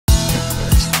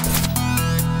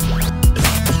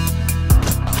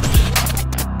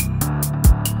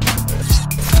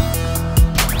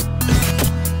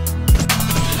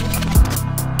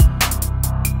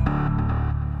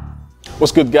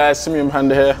What's good, guys? Simeon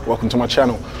Panda here. Welcome to my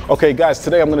channel. Okay guys,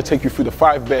 today I'm going to take you through the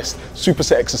 5 best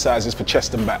superset exercises for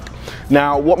chest and back.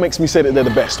 Now, what makes me say that they're the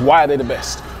best? Why are they the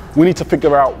best? We need to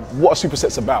figure out what a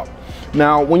superset's about.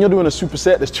 Now, when you're doing a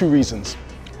superset, there's 2 reasons.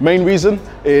 Main reason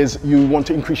is you want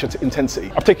to increase your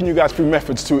intensity. I've taken you guys through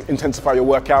methods to intensify your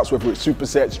workouts, whether it's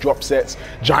supersets, drop sets,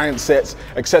 giant sets,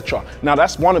 etc. Now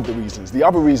that's one of the reasons. The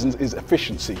other reason is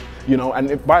efficiency,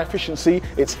 and by efficiency,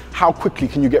 it's how quickly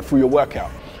can you get through your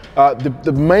workout.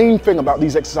 The main thing about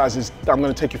these exercises that I'm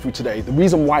going to take you through today, the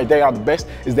reason why they are the best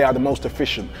is they are the most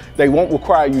efficient. They won't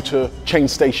require you to change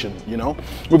station,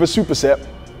 With a superset,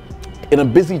 in a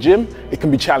busy gym, it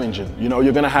can be challenging.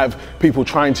 You're going to have people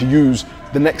trying to use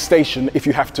the next station if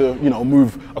you have to,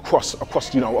 move across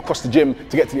the gym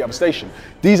to get to the other station.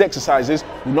 These exercises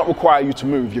will not require you to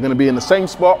move. You're going to be in the same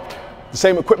spot, the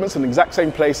same equipment's in the exact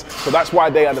same place. So that's why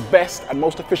they are the best and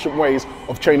most efficient ways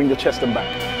of training your chest and back.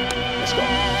 Let's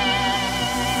go.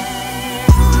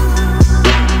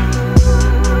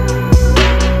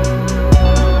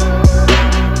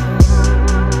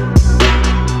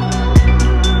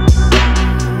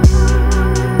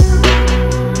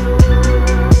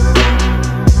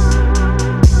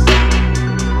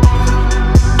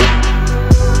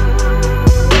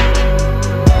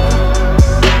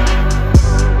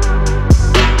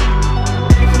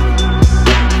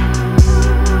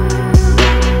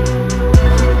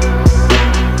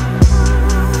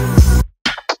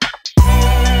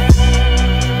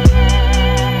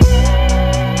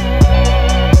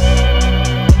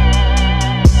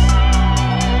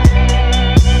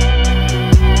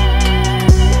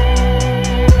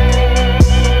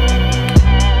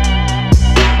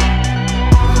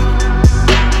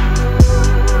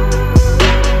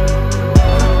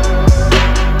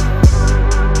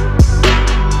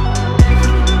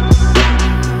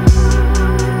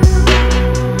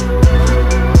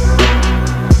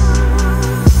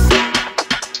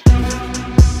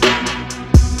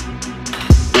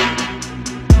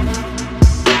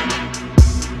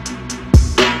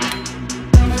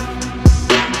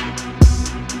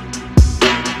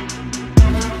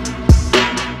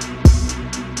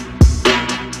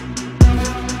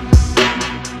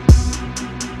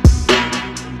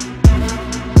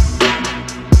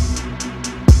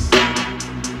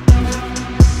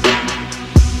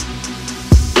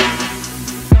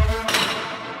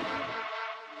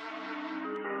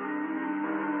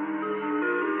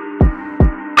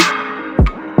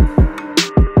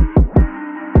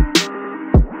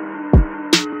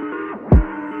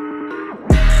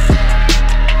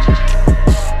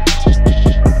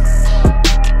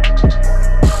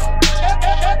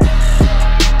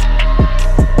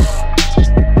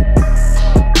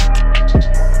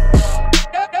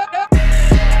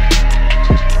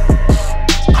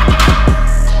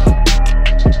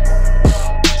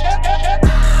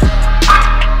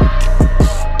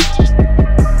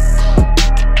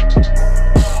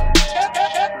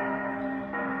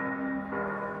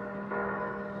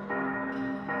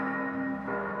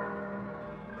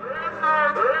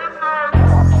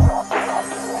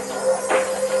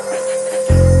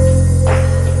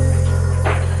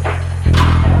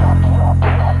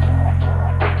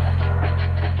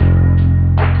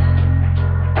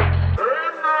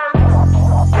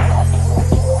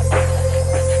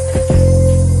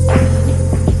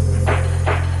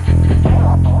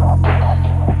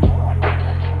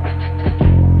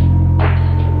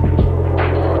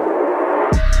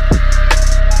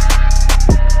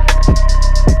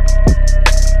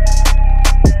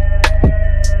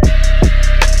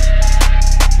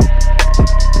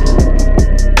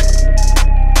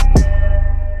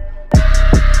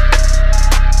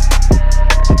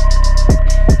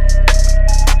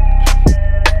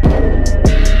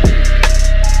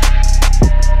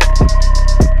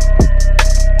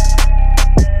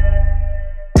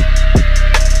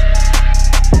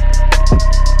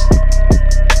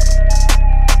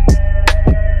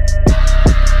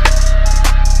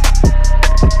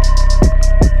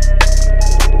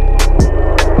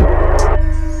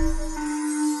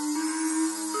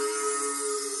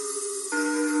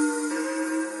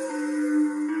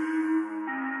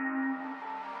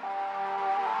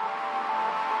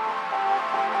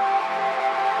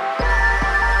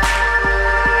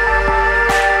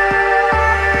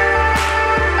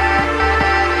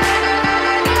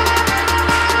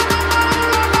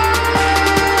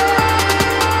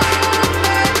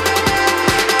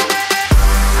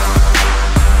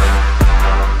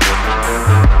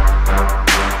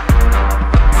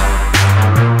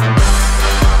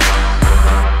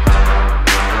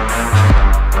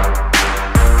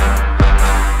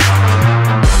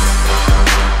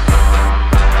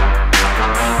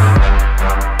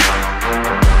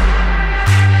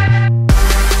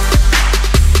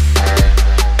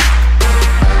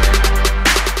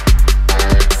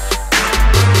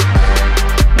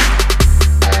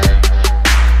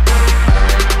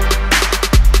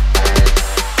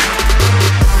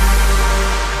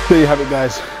 There you have it,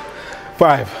 guys.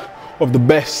 5 of the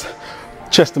best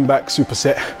chest and back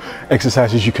superset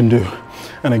exercises you can do.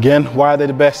 And again, why are they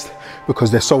the best?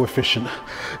 Because they're so efficient.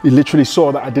 You literally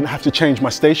saw that I didn't have to change my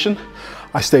station.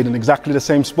 I stayed in exactly the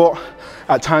same spot.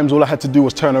 At times, all I had to do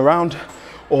was turn around,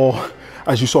 or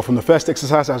as you saw from the first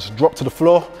exercise, I just dropped to the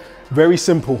floor. Very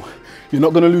simple. You're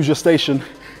not gonna lose your station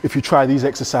if you try these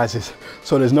exercises.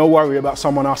 So there's no worry about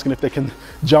someone asking if they can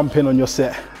jump in on your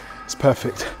set. It's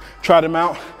perfect. Try them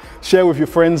out, share with your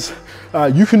friends.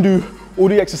 You can do all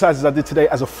the exercises I did today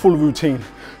as a full routine,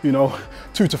 you know,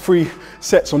 2 to 3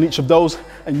 sets on each of those,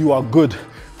 and you are good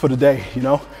for the day, you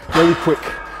know, very quick,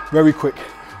 very quick.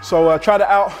 So try that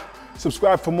out,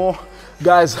 subscribe for more.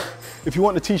 Guys, if you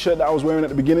want the t-shirt that I was wearing at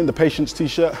the beginning, the Patience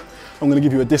t-shirt, I'm gonna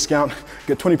give you a discount,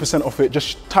 get 20% off it.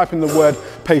 Just type in the word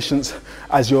Patience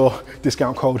as your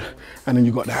discount code, and then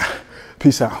you got that.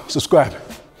 Peace out, subscribe.